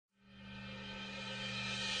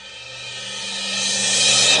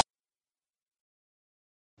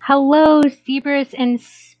Hello, zebras and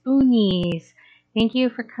spoonies. Thank you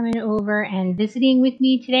for coming over and visiting with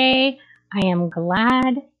me today. I am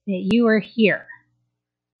glad that you are here.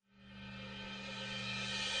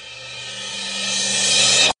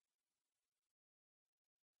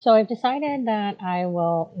 So I've decided that I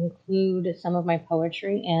will include some of my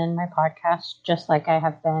poetry in my podcast, just like I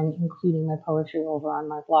have been including my poetry over on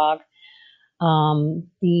my blog.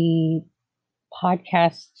 The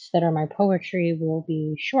podcasts that are my poetry will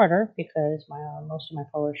be shorter because most of my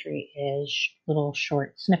poetry is little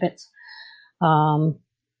short snippets.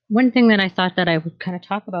 One thing that I thought that I would kind of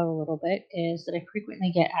talk about a little bit is that I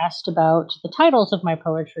frequently get asked about the titles of my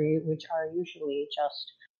poetry, which are usually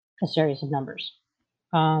just a series of numbers.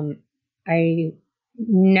 I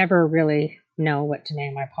never really know what to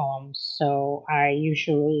name my poems, so I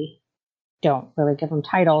usually don't really give them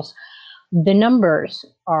titles. The numbers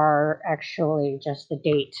are actually just the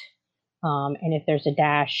date. And if there's a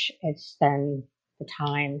dash, it's then the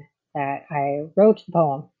time that I wrote the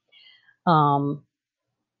poem.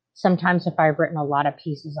 Sometimes if I've written a lot of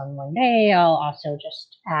pieces on one day, I'll also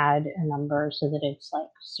just add a number so that it's like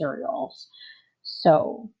serials.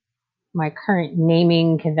 So my current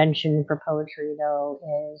naming convention for poetry, though,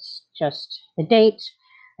 is just the date,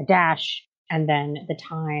 a dash, and then the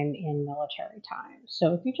time in military time.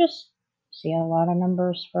 So if you just see a lot of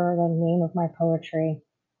numbers for the name of my poetry,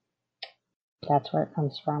 that's where it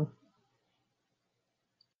comes from.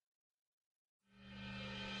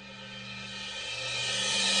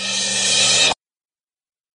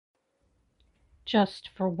 Just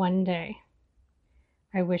for one day,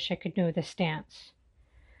 I wish I could know this dance.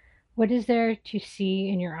 What is there to see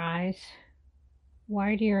in your eyes?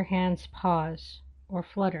 Why do your hands pause or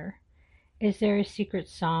flutter? Is there a secret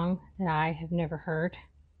song that I have never heard?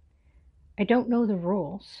 I don't know the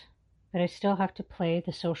rules, but I still have to play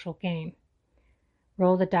the social game.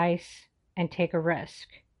 Roll the dice and take a risk.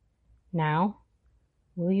 Now,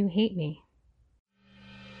 will you hate me?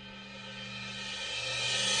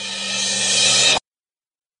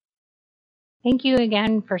 Thank you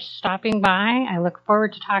again for stopping by. I look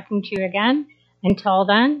forward to talking to you again. Until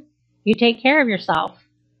then, you take care of yourself.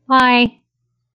 Bye.